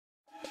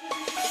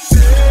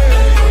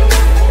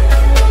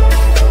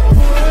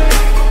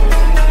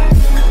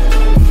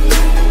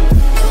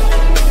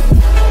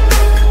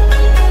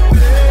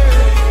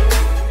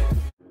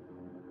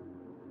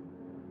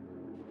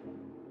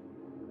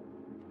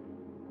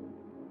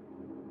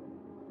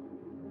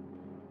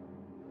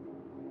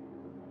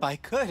If I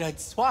could, I'd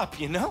swap,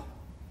 you know?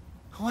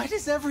 Why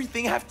does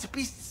everything have to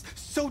be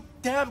so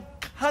damn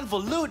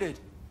convoluted?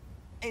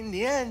 In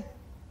the end,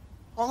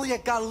 all I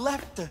got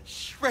left are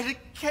shredded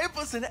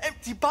cables and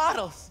empty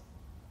bottles.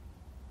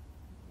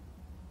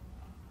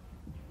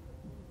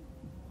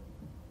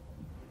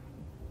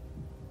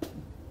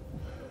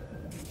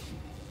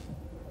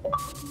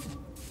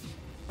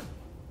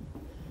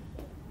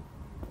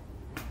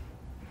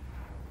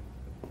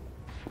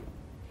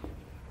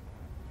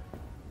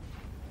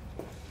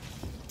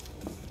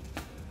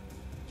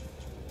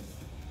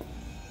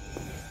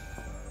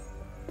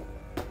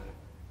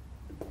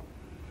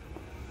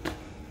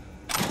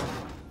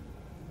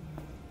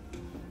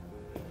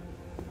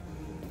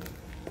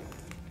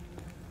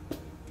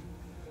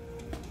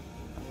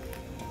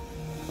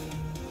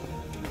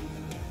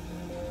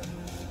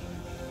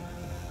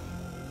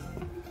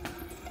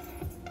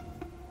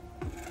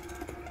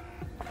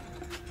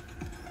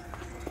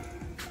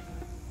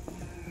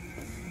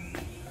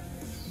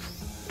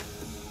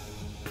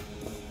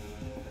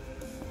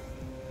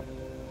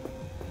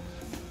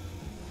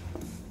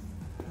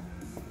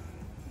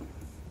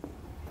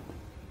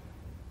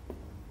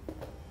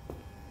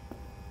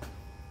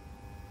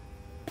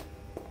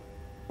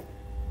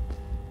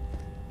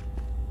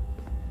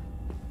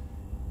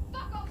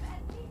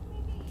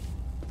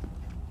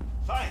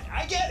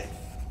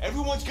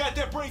 Everyone's got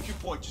their breaking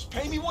point. Just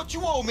pay me what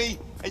you owe me,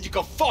 and you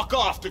can fuck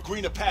off to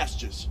greener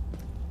pastures.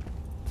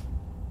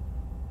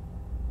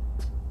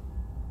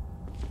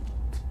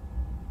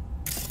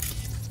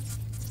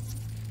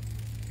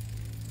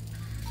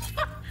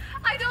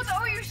 I don't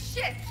owe you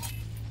shit!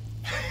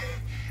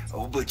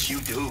 Oh, but you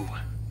do.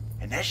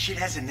 And that shit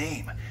has a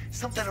name.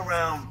 Something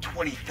around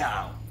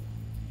 20,000.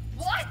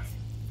 What?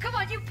 Come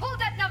on, you pulled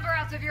that number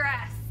out of your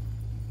ass!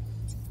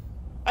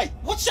 Hey,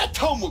 what's that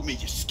tone with me,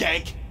 you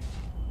skank?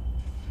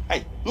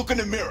 Hey, look in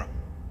the mirror.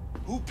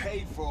 Who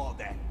paid for all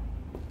that?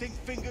 Think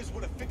fingers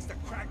would have fixed a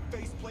cracked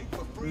faceplate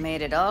for free?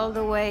 Made it all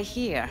the way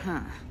here, huh?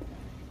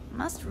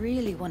 Must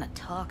really want to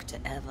talk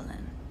to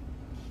Evelyn.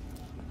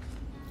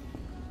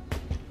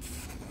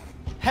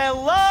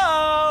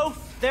 Hello?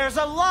 There's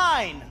a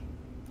line!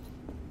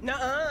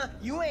 Nuh-uh,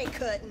 you ain't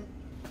cutting.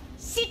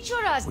 Sit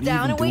your ass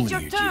down and wait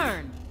your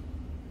turn.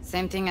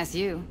 Same thing as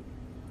you.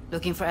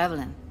 Looking for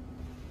Evelyn.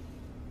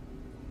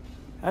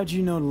 How'd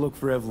you know to look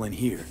for Evelyn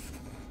here?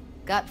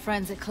 Got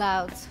friends at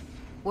Clouds.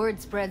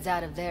 Word spreads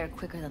out of there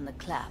quicker than the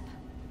clap.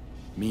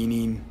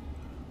 Meaning?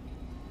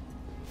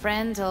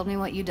 Friend told me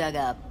what you dug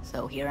up,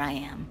 so here I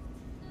am.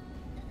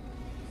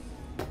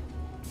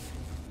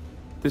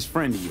 This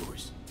friend of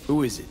yours,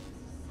 who is it?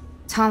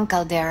 Tom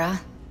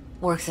Caldera.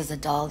 Works as a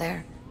doll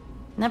there.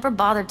 Never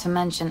bothered to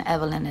mention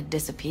Evelyn had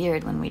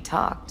disappeared when we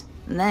talked.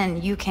 And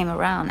then you came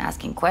around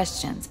asking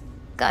questions.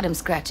 Got him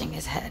scratching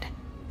his head.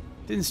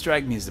 Didn't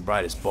strike me as the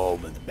brightest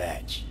bulb in the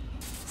batch.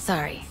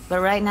 Sorry,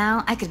 but right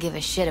now, I could give a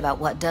shit about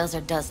what does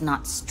or does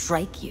not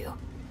strike you.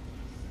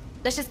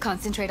 Let's just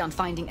concentrate on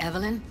finding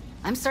Evelyn.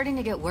 I'm starting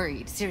to get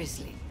worried,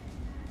 seriously.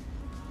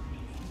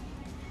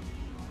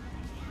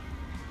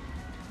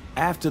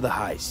 After the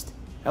heist,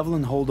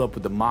 Evelyn holed up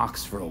with the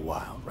Mox for a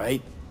while,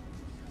 right?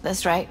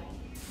 That's right.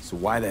 So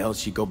why the hell did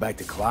she go back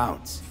to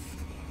Clouds?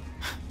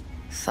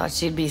 Thought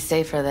she'd be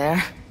safer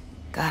there.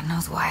 God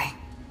knows why.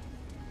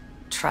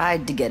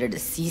 Tried to get her to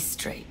see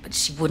straight, but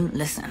she wouldn't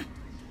listen.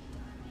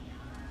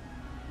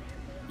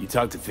 You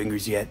talked to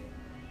Fingers yet?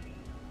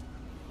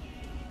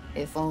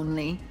 If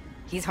only.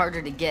 He's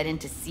harder to get in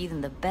to see than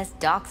the best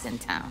docs in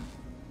town.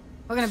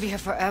 We're gonna be here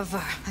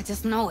forever. I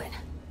just know it.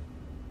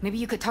 Maybe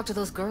you could talk to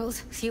those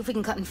girls, see if we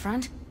can cut in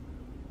front?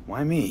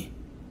 Why me?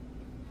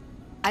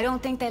 I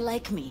don't think they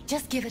like me.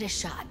 Just give it a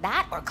shot.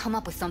 That or come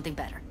up with something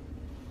better.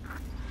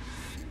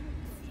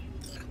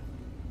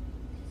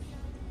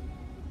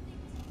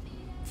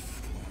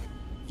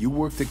 You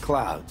worked at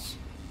Clouds.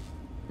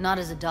 Not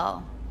as a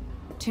doll.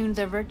 Tuned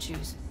their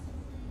virtues.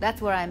 That's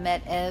where I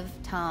met Ev,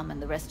 Tom,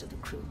 and the rest of the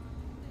crew.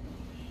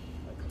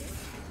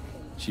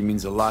 She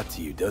means a lot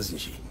to you, doesn't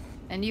she?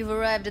 And you've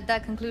arrived at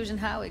that conclusion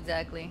how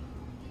exactly?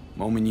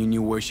 Moment you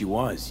knew where she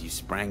was, you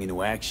sprang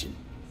into action.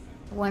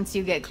 Once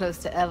you get close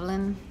to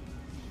Evelyn,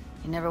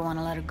 you never want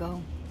to let her go.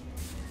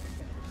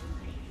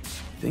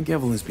 Think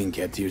Evelyn's being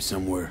kept here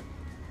somewhere.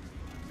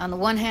 On the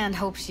one hand,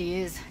 hope she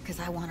is,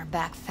 because I want her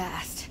back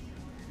fast.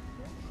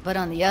 But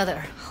on the other,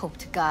 hope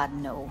to God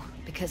no,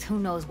 because who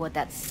knows what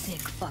that sick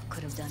fuck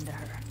could have done to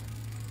her.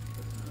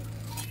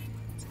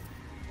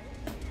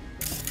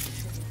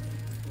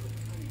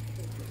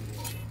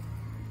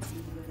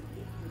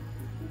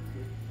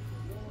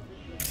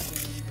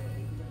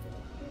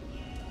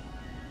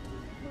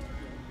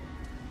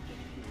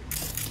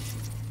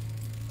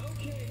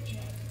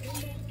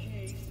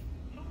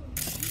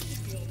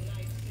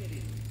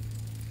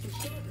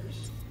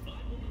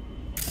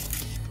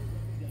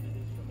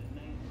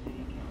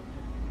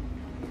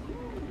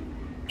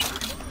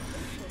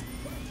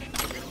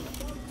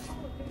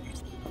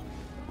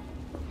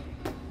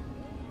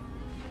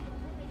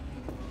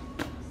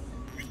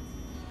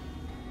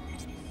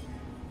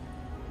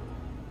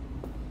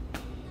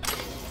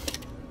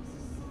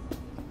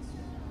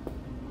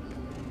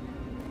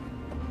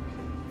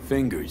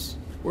 Fingers.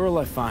 Where'll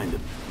I find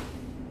him?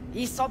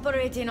 He's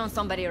operating on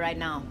somebody right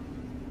now.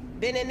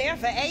 Been in there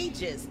for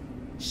ages.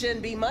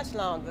 Shouldn't be much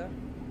longer.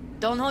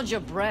 Don't hold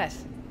your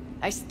breath.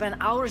 I spent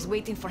hours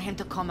waiting for him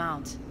to come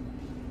out.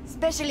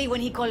 Especially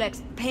when he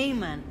collects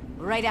payment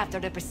right after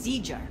the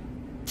procedure.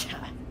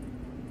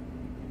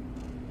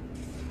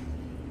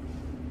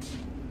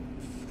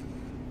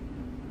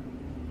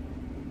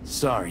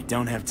 Sorry,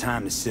 don't have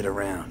time to sit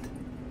around.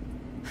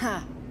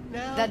 Huh.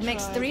 That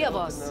makes 3 of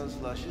us.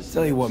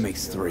 Tell you what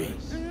makes 3.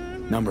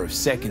 Number of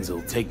seconds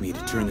it'll take me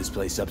to turn this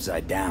place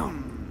upside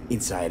down.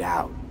 Inside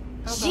out.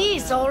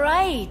 Jeez,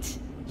 alright.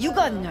 You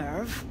got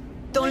nerve.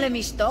 Don't let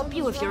me stop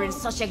you if you're in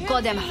such a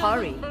goddamn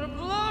hurry.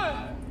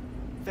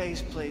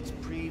 Faceplate's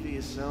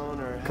previous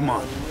owner. Come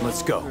on,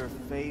 let's go. Longer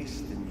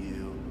face than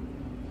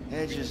you.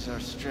 Edges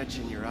are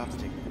stretching your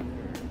optic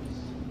nerves.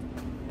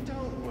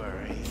 Don't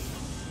worry.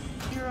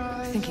 Your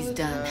eyes I think he's will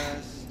done.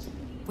 adjust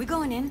We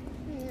going in?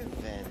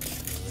 eventually.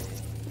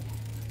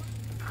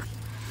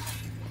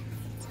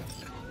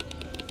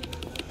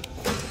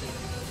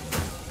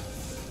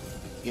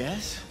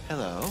 Yes?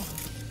 Hello?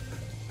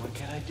 What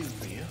can I do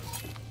for you?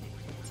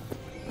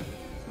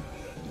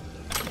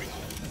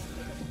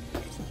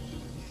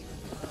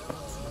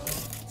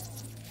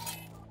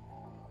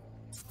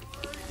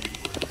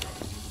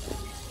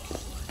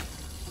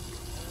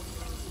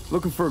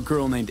 Looking for a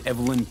girl named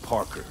Evelyn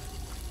Parker.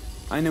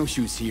 I know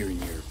she was here in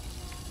your...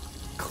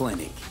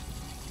 clinic.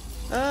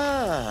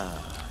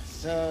 Ah,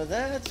 so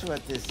that's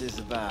what this is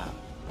about.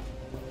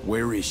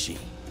 Where is she?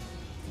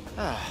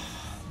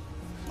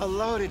 A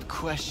loaded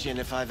question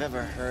if I've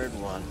ever heard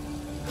one.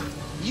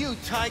 You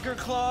Tiger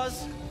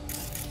Claws?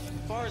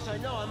 As far as I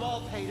know, I'm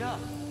all paid up.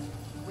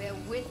 We're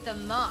with the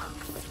Mox.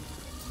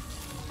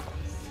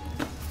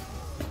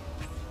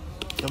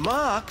 The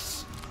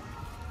Mox?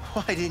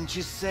 Why didn't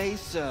you say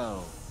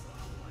so?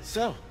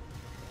 So,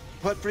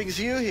 what brings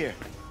you here?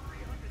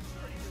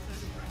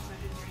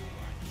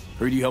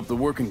 Heard you help the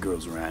working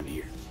girls around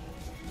here.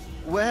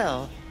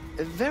 Well,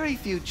 very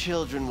few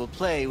children will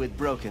play with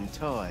broken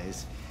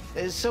toys.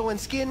 So when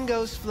skin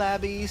goes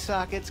flabby,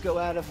 sockets go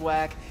out of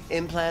whack,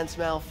 implants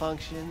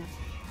malfunction,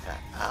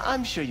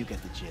 I'm sure you get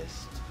the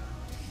gist.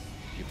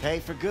 You pay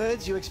for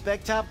goods, you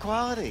expect top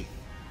quality.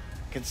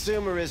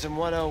 Consumerism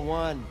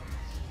 101.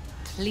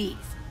 Please.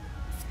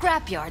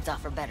 Scrapyards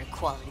offer better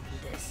quality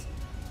than this.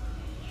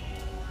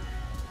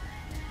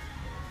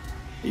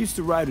 I used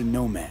to ride with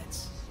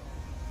nomads.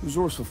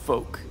 Resourceful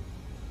folk.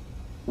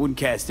 Wouldn't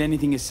cast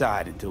anything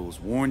aside until it was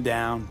worn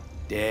down,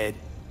 dead,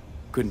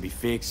 couldn't be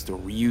fixed or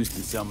reused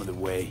in some other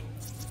way.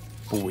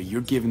 But what you're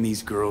giving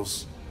these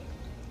girls,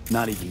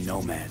 not even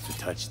nomads would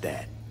touch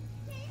that.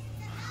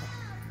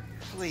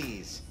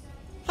 Please,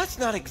 let's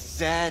not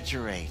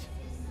exaggerate.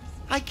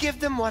 I give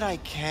them what I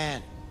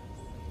can.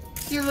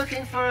 You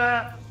looking for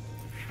a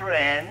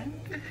friend?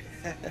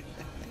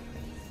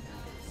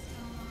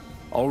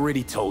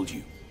 Already told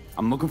you.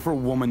 I'm looking for a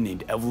woman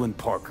named Evelyn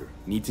Parker.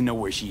 Need to know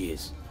where she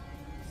is.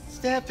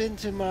 Step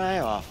into my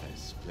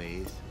office,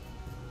 please.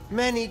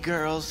 Many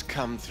girls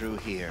come through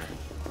here.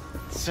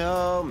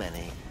 So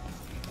many.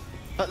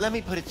 But let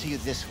me put it to you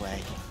this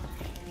way.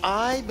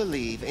 I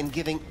believe in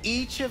giving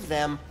each of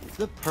them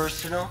the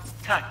personal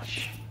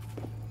touch.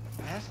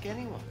 Ask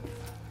anyone.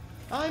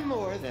 I'm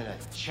more than a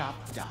chop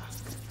doc.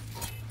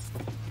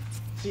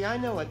 See, I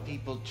know what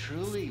people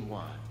truly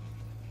want.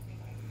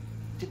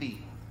 To be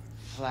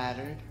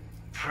flattered,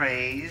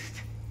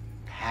 praised,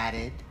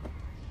 patted.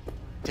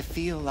 To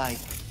feel like...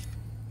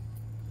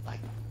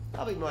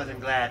 I'll be more than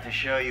glad to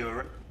show you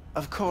a...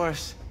 Of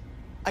course,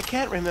 I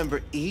can't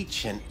remember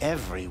each and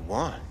every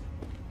one.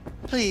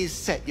 Please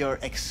set your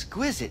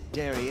exquisite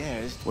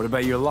derrieres. What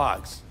about your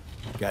logs?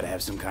 Gotta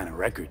have some kind of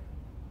record.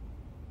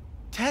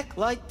 Tech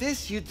like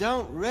this you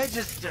don't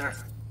register.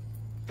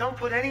 Don't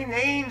put any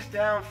names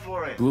down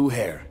for it. Blue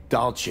hair,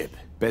 doll chip.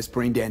 Best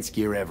brain dance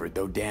gear ever,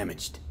 though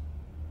damaged.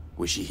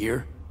 Was she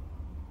here?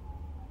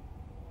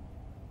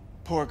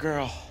 Poor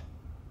girl.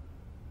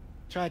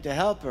 Tried to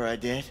help her, I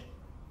did.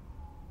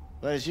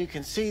 But as you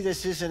can see,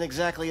 this isn't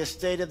exactly a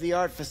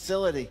state-of-the-art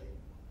facility.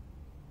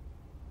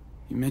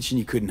 You mentioned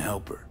you couldn't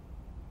help her.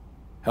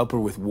 Help her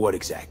with what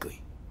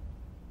exactly?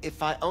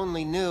 If I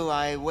only knew,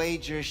 I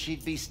wager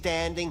she'd be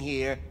standing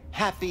here,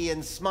 happy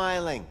and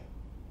smiling.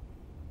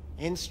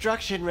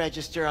 Instruction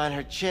register on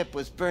her chip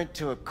was burnt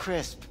to a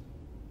crisp.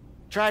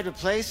 Tried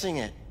replacing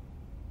it.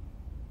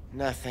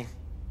 Nothing.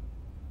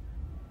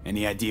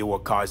 Any idea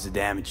what caused the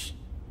damage?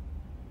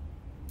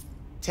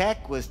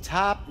 Tech was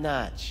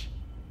top-notch.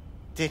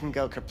 Didn't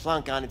go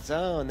kerplunk on its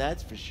own,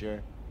 that's for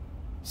sure.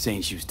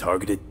 Saying she was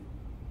targeted?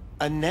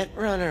 A net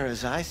runner,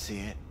 as I see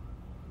it.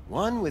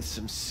 One with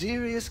some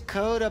serious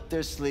code up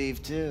their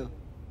sleeve, too.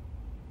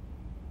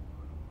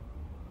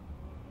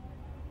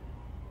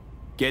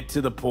 Get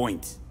to the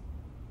point.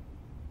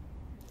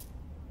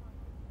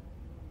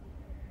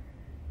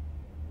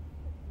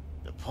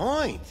 The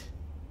point?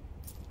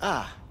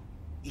 Ah,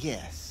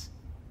 yes.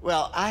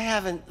 Well, I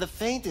haven't the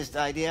faintest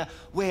idea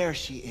where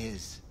she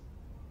is.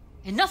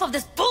 Enough of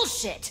this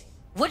bullshit!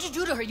 What'd you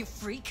do to her, you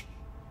freak?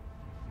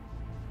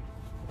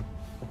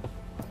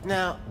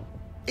 Now,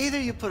 either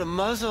you put a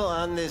muzzle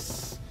on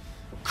this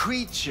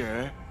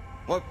creature,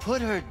 or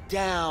put her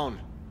down.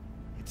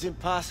 It's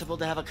impossible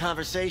to have a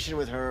conversation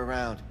with her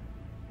around.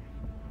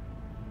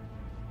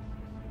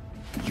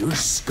 You're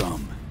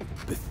scum.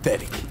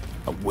 Pathetic.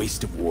 A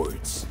waste of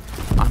words.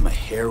 I'm a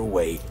hair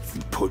away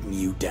from putting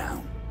you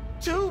down.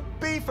 2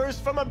 beefers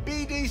from a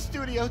BD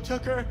studio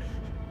took her.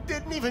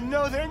 Didn't even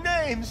know their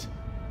names.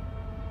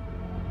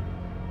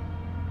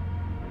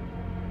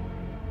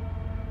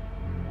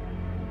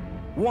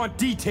 Want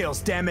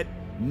details, damn it!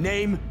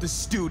 Name the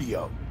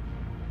studio.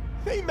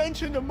 They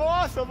mentioned a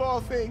moth of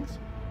all things.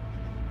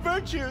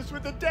 Virtues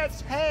with the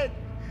death's head.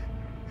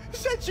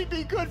 Said she'd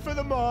be good for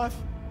the moth.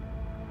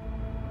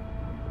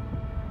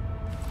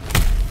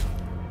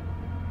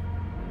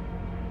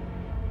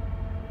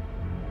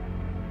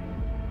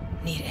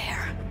 Need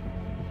air.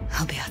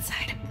 I'll be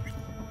outside.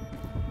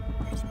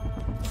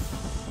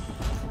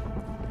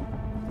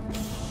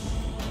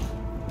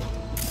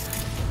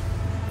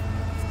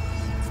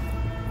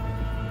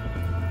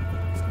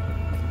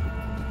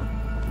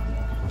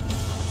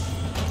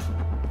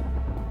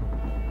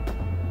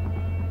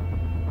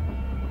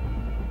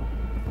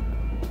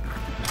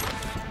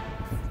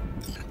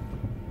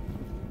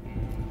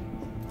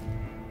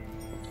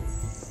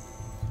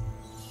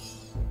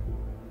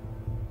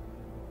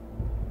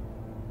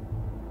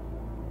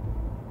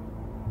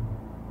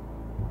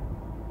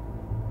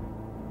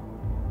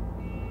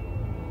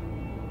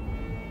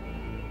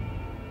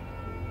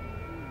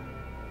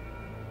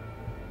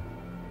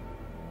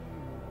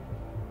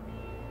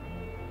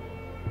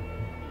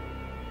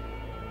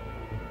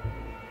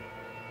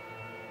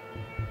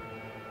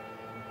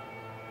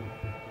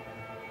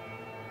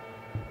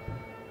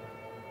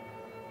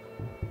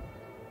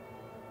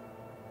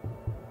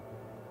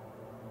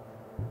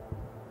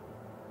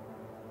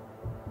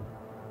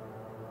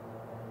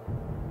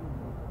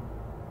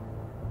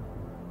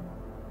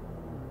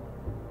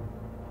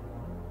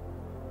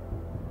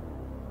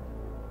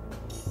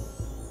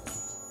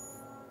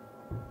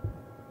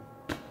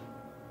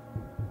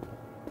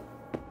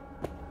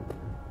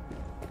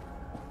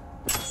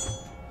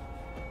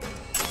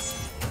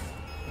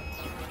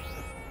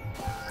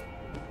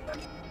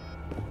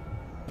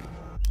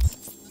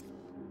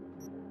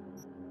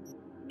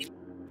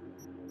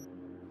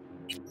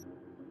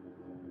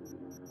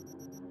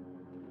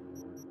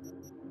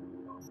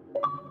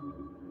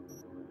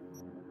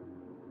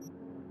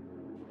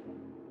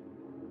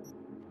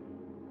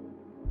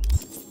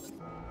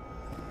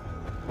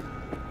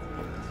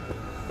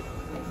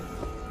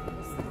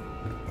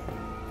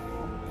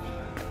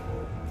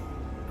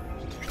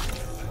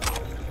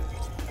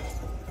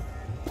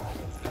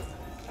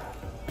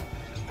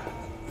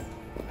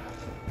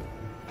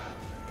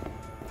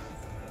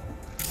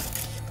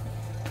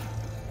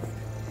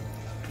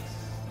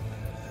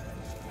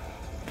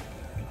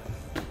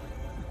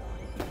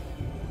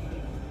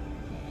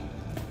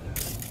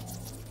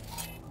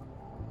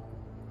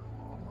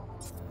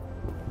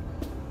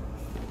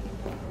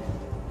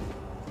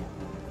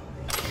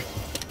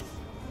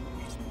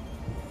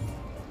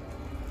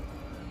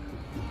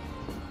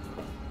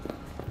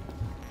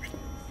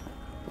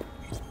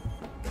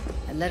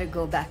 I let her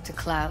go back to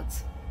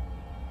Clouds.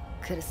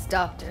 Could have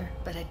stopped her,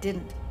 but I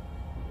didn't.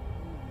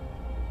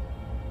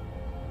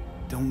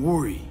 Don't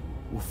worry.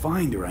 We'll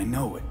find her, I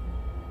know it.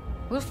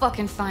 We'll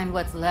fucking find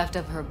what's left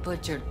of her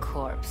butchered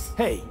corpse.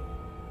 Hey,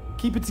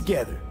 keep it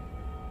together.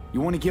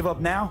 You want to give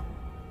up now?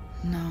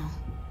 No.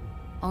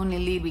 Only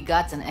lead we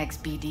got's an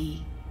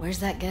XBD. Where's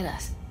that get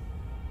us?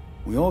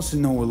 We also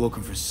know we're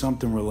looking for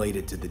something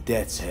related to the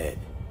Death's Head.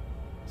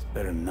 It's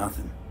better than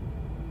nothing.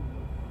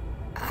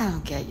 I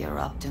don't get your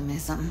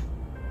optimism.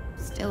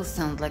 Still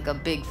sounds like a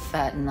big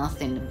fat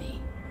nothing to me.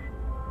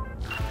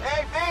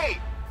 Hey, V!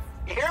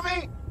 You hear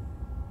me?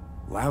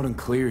 Loud and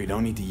clear, you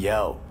don't need to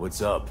yell.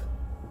 What's up?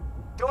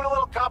 Doing a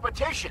little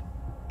competition.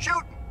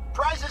 Shooting.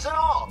 Prizes and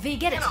all. V,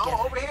 get it together.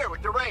 Over here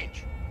with the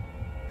range.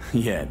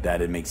 Yeah,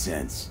 that'd make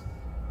sense.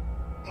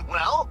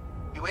 Well,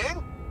 you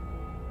in?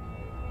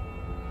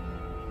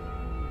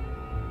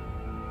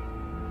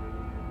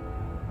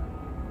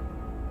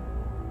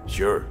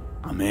 Sure,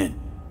 I'm in.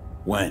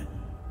 When?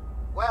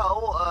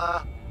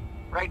 Well,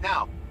 right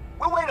now.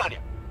 We'll wait on you.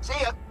 See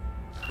ya.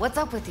 What's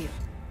up with you?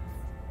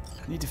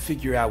 Need to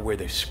figure out where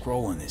they're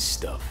scrolling this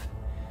stuff.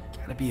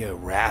 Gotta be a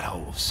rat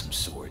hole of some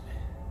sort.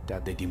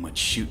 Doubt they do much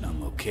shooting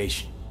on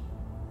location.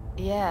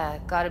 Yeah,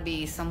 gotta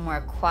be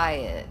somewhere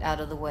quiet, out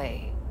of the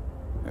way.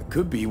 It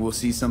could be we'll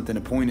see something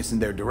to point us in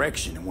their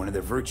direction in one of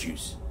their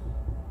virtues.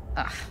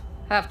 Ugh,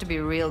 have to be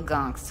real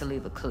gonks to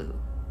leave a clue.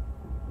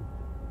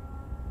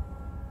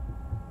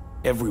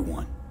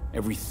 Everyone,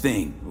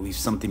 everything leaves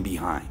something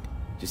behind.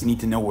 Just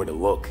need to know where to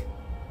look.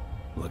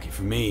 Lucky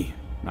for me,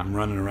 I'm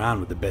running around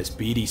with the best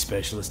BD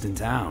specialist in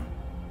town.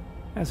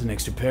 That's an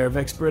extra pair of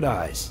expert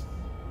eyes.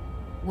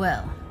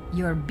 Well,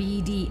 your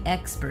BD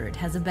expert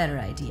has a better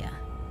idea.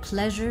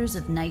 Pleasures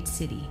of Night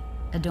City,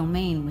 a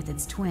domain with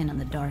its twin on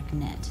the dark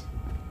net.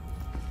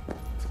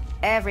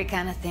 Every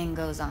kind of thing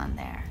goes on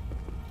there.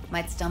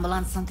 Might stumble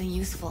on something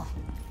useful.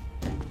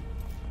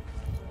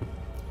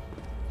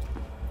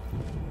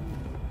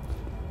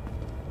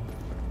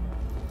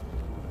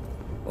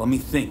 Let me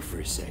think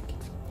for a sec.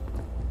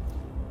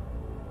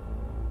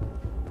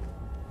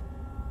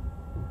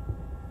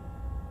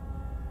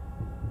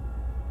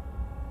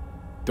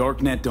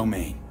 Darknet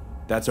domain.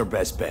 That's our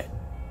best bet.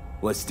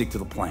 Let's stick to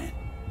the plan.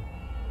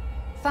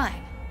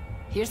 Fine.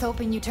 Here's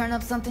hoping you turn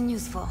up something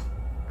useful.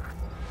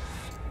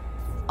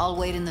 I'll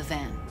wait in the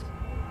van.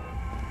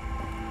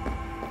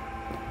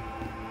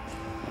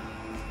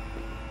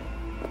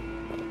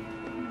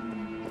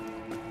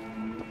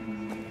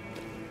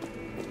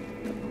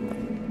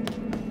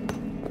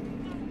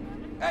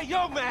 Hey,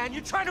 yo, man,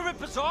 you trying to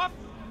rip us off?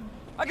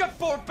 I got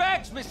 4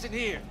 bags missing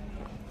here.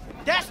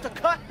 That's the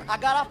cut I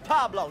got off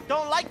Pablo.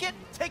 Don't like it?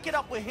 Take it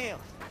up with him.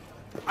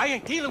 I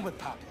ain't dealing with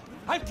Pablo.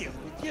 I'm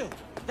dealing with you.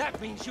 That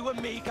means you and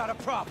me got a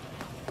problem.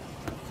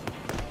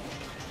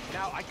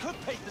 Now, I could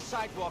pave the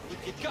sidewalk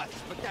with your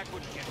guts, but that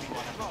wouldn't get me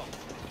what I want.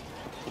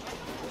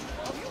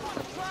 Oh, you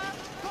wanna try?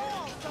 Go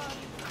on, son.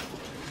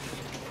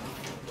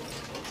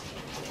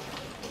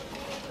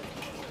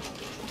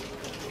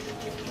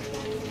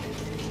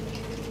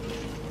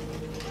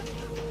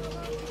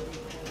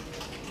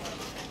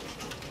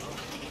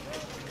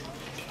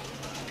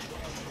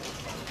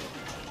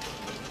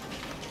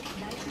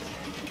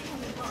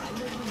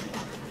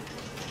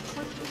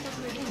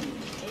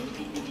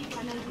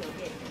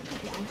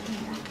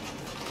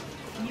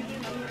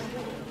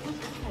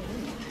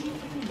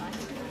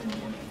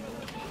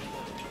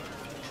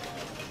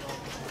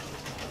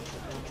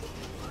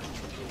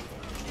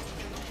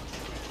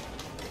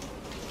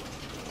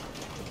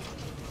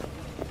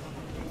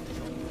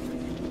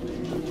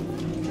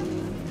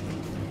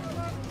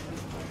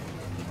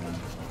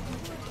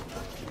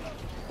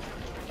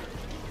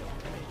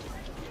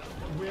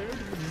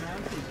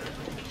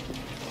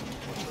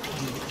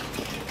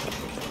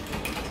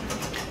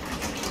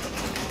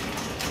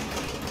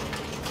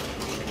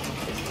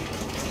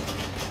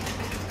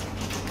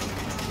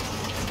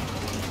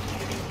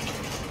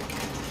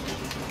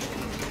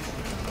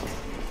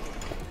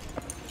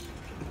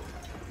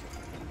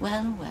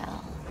 Well,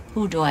 well,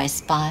 who do I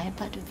spy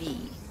but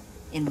V?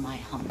 In my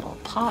humble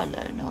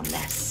parlor, no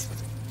less.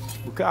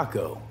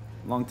 Bukako,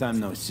 long time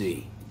no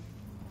see.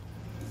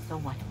 So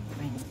what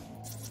bring?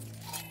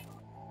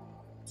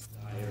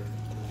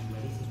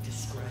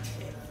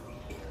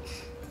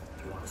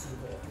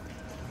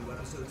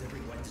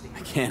 I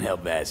can't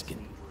help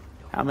asking.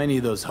 How many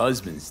of those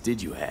husbands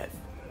did you have?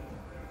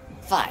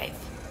 5.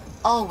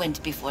 All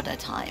went before their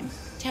time.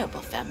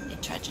 Terrible family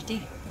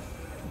tragedy.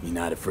 You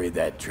not afraid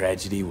that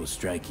tragedy will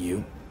strike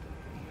you?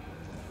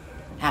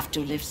 Have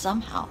to live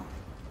somehow.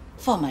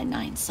 For my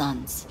 9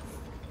 sons.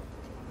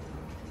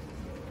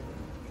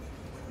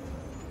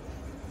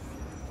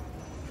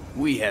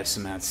 We have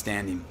some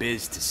outstanding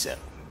biz to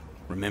settle.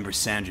 Remember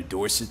Sandra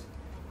Dorset?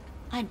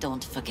 I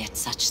don't forget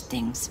such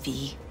things,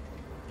 V.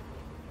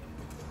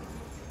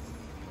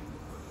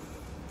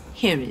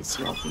 Here is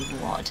your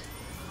reward.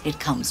 It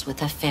comes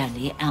with a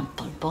fairly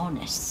ample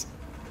bonus.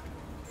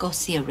 Go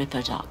see a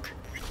Ripper doc.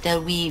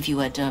 They'll weave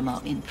you a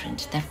dermal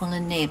imprint that will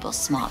enable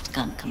smart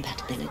gun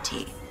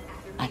compatibility.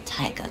 A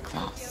Tiger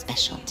Claw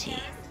specialty.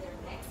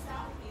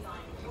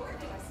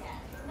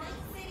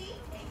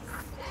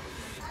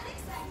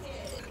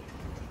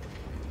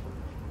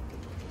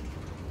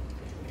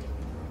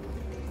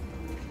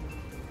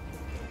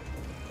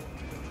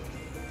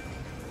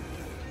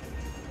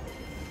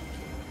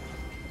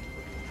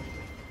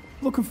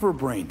 Looking for a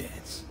brain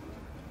dance.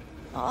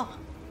 Oh,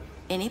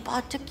 any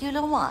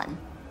particular one?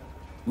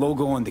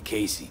 Logo on the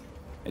casing.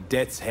 A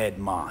death's head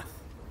moth.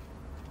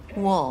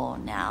 Whoa,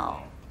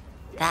 now.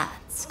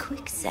 That's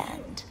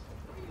quicksand.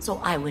 So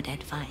I would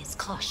advise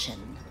caution.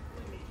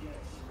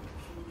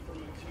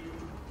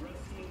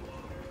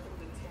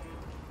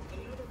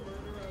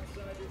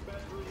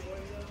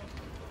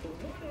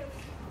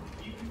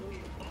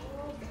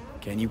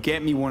 Can you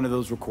get me one of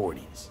those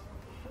recordings?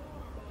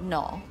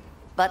 No,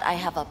 but I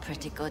have a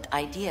pretty good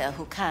idea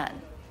who can.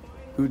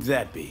 Who'd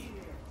that be?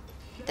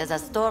 There's a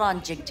store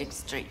on Jig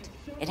Street.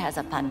 It has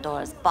a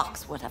Pandora's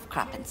box worth of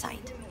crap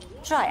inside.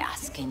 Try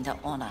asking the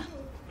owner.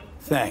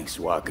 Thanks,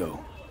 Wako.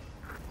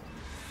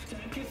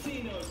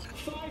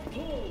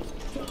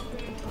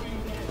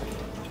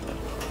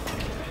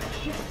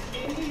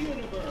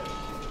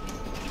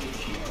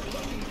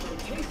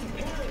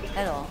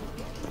 Hello.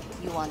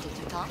 You wanted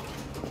to talk?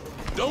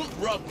 Don't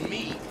rub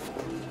me.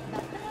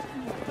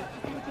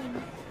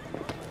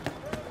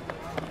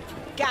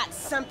 Got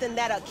something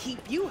that'll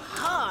keep you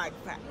hard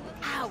for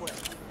hours.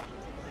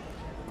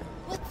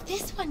 What's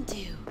this one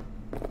do?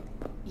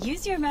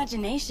 Use your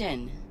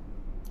imagination.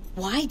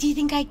 Why do you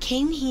think I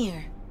came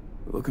here?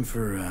 Looking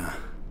for,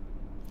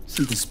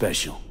 something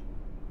special.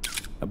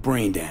 A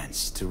brain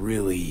dance to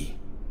really...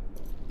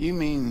 You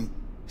mean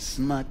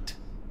smut?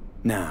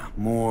 Nah,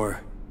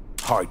 more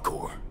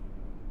hardcore.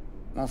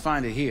 Won't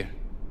find it here.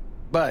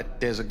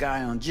 But there's a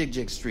guy on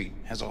Jig Street,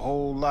 has a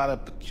whole lot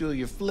of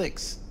peculiar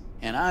flicks.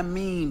 And I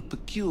mean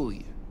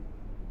peculiar.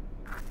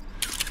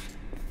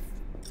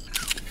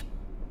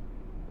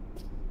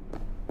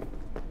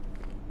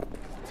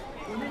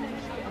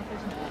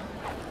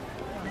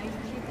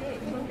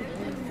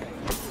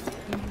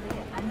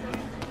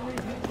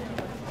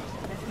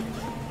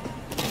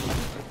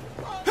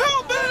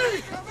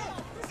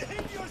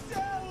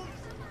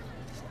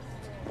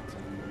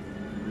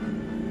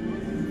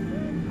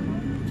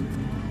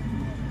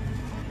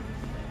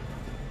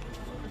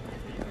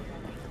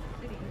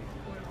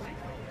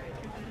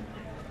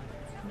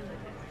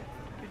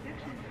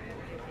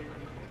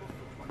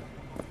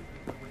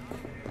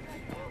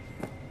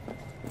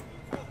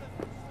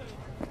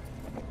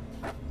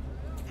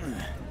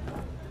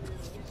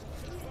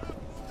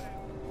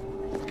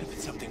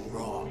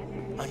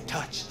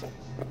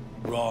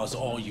 raw's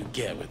all you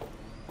get with...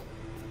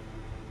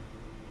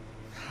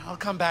 I'll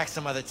come back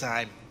some other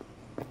time.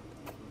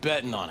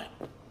 Betting on it.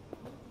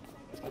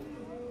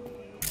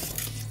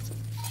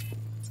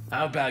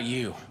 How about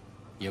you?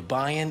 You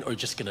buying or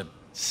just gonna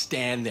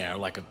stand there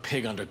like a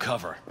pig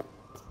undercover?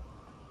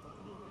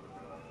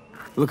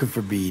 Looking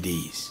for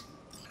BDs.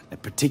 A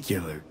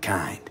particular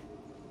kind.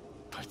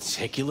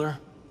 Particular?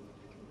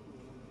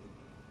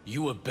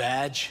 You a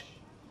badge?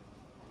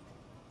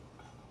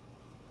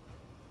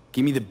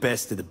 Give me the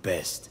best of the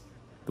best.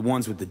 The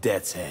ones with the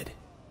death's head.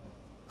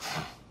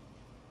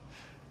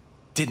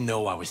 Didn't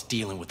know I was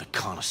dealing with a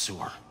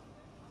connoisseur.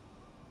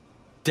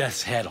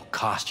 Death's head'll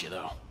cost you,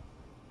 though.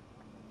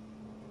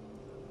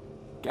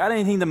 Got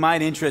anything that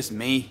might interest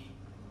me?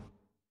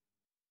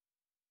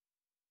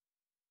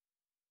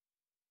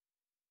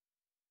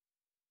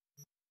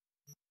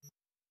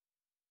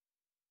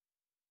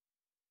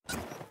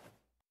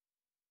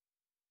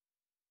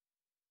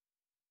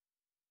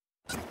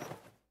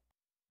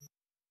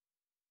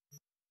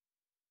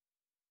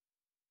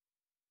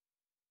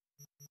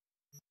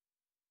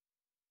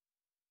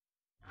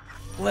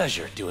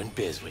 Pleasure doing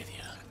biz with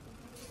you.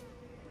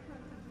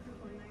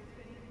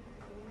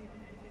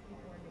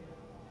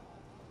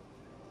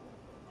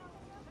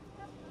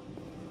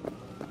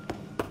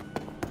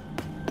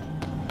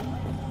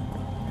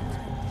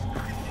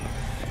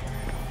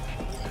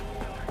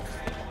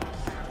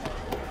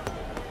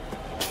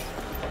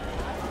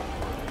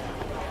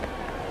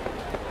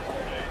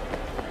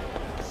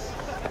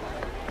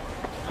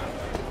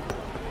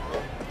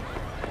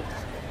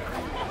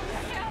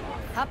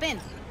 Hop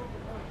in.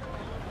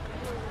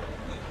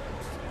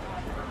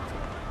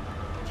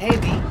 Hey,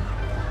 V.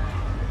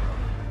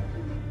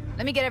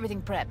 Let me get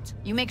everything prepped.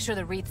 You make sure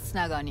the wreath's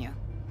snug on you.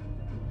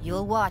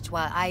 You'll watch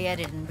while I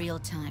edit in real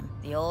time.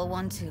 The old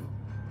one, too.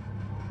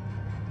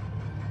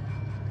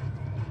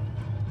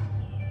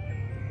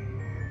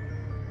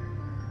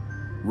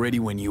 Ready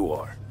when you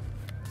are.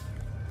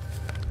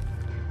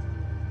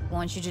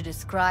 Want you to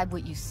describe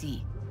what you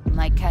see. You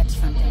might catch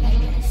something, I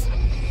guess.